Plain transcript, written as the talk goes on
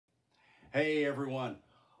Hey everyone,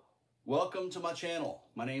 welcome to my channel.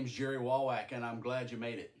 My name's Jerry Walwack and I'm glad you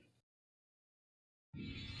made it.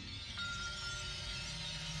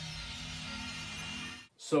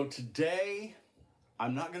 So today,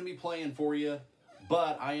 I'm not going to be playing for you,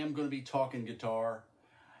 but I am going to be talking guitar.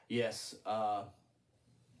 Yes, it's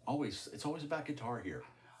always about guitar here.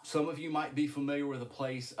 Some of you might be familiar with a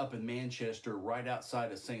place up in Manchester right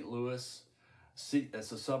outside of St. Louis.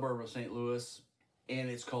 It's a suburb of St. Louis, and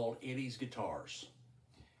it's called Eddie's Guitars.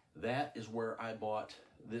 That is where I bought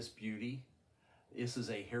this beauty. This is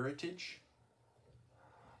a Heritage.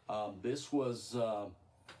 This was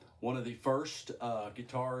one of the first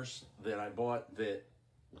guitars that I bought that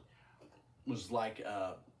was like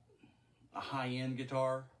a high-end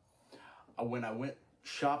guitar. When I went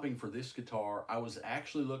shopping for this guitar, I was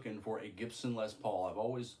actually looking for a Gibson Les Paul. I've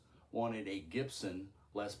always wanted a Gibson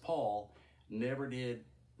Les Paul. Never did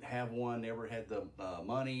have one, never had the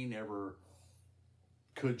money, never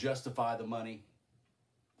could justify the money.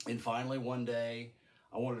 And finally one day,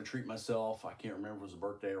 I wanted to treat myself. I can't remember if it was a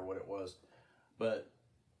birthday or what it was, but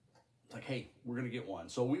it's like, hey, we're gonna get one.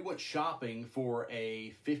 So we went shopping for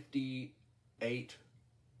a 58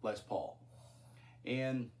 Les Paul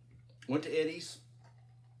and went to Eddie's.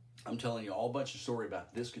 I'm telling you all a bunch of story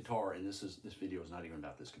about this guitar, and this video is not even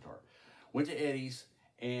about this guitar. Went to Eddie's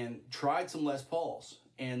and tried some Les Pauls,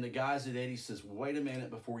 and the guys at Eddie's says, wait a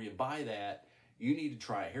minute, before you buy that, you need to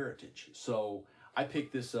try a Heritage. So I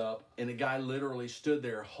picked this up, and the guy literally stood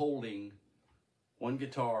there holding one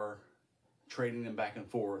guitar, trading them back and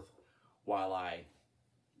forth while I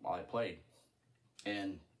played.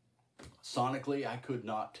 And sonically, I could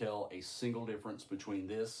not tell a single difference between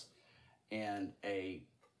this and a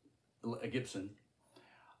Gibson.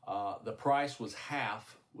 The price was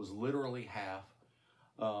half, was literally half.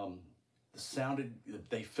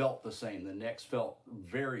 They felt the same. The necks felt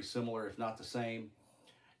very similar, if not the same.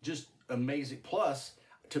 Just amazing. Plus,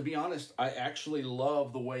 to be honest, I actually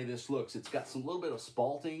love the way this looks. It's got some little bit of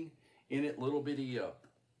spalting in it, little bitty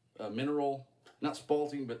mineral, not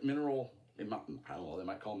spalting, but mineral. I don't know, they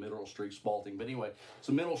might call mineral streaks spalting, but anyway,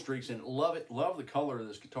 some mineral streaks in it. Love it. Love the color of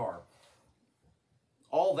this guitar.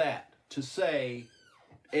 All that to say,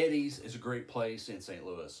 Eddie's is a great place in St.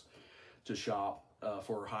 Louis to shop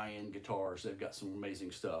for high-end guitars. They've got some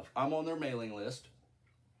amazing stuff. I'm on their mailing list.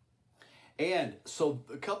 And so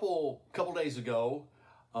a couple days ago,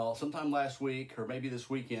 sometime last week or maybe this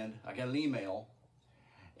weekend, I got an email,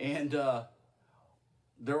 and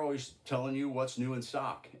they're always telling you what's new in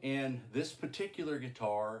stock. And this particular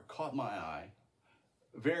guitar caught my eye.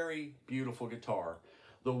 Very beautiful guitar.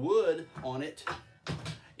 The wood on it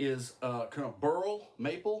is kind of burl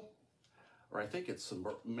maple, or I think it's some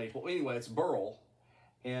maple. Anyway, it's burl.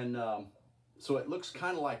 And so it looks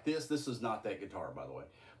kind of like this. This is not that guitar, by the way.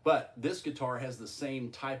 But this guitar has the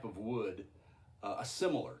same type of wood, a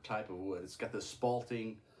similar type of wood. It's got this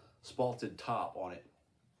spalted top on it.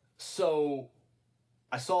 So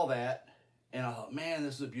I saw that, and I thought, man,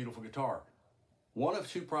 this is a beautiful guitar. One of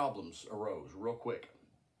two problems arose real quick.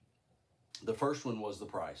 The first one was the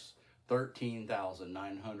price,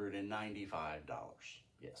 $13,995.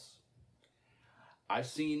 Yes. I've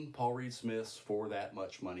seen Paul Reed Smiths for that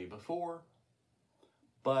much money before,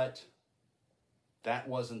 but that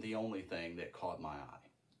wasn't the only thing that caught my eye.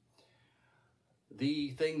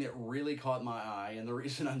 The thing that really caught my eye, and the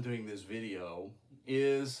reason I'm doing this video,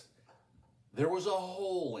 is there was a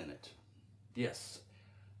hole in it. Yes,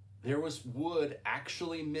 there was wood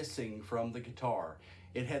actually missing from the guitar.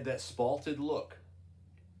 It had that spalted look.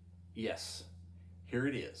 Yes, here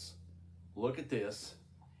it is. Look at this.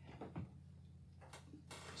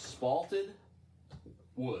 Spalted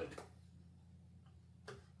wood.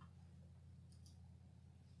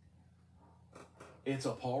 It's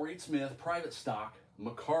a Paul Reed Smith private stock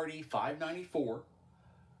McCarty 594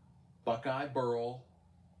 Buckeye Burl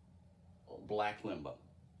Black Limbo.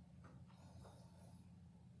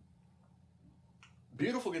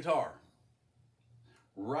 Beautiful guitar.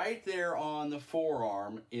 Right there on the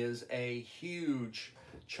forearm is a huge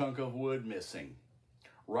chunk of wood missing.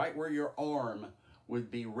 Right where your arm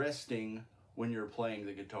would be resting when you're playing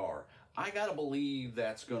the guitar. I gotta believe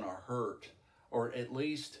that's gonna hurt, or at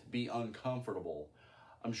least be uncomfortable.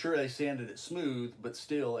 I'm sure they sanded it smooth, but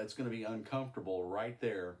still it's gonna be uncomfortable right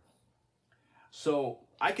there. So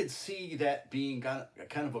I could see that being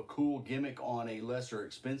kind of a cool gimmick on a lesser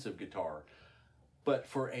expensive guitar. But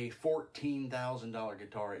for a $14,000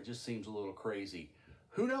 guitar, it just seems a little crazy.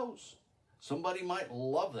 Who knows? Somebody might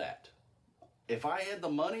love that. If I had the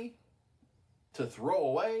money to throw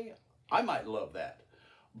away, I might love that.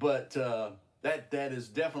 But that is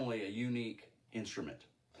definitely a unique instrument.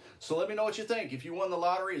 So let me know what you think. If you won the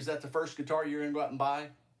lottery, is that the first guitar you're going to go out and buy?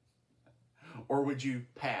 Or would you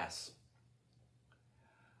pass?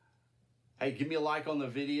 Hey, give me a like on the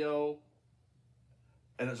video.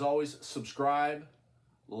 And as always, subscribe.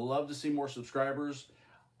 Love to see more subscribers.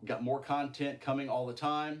 Got more content coming all the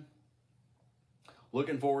time.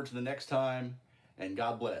 Looking forward to the next time, and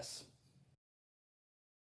God bless.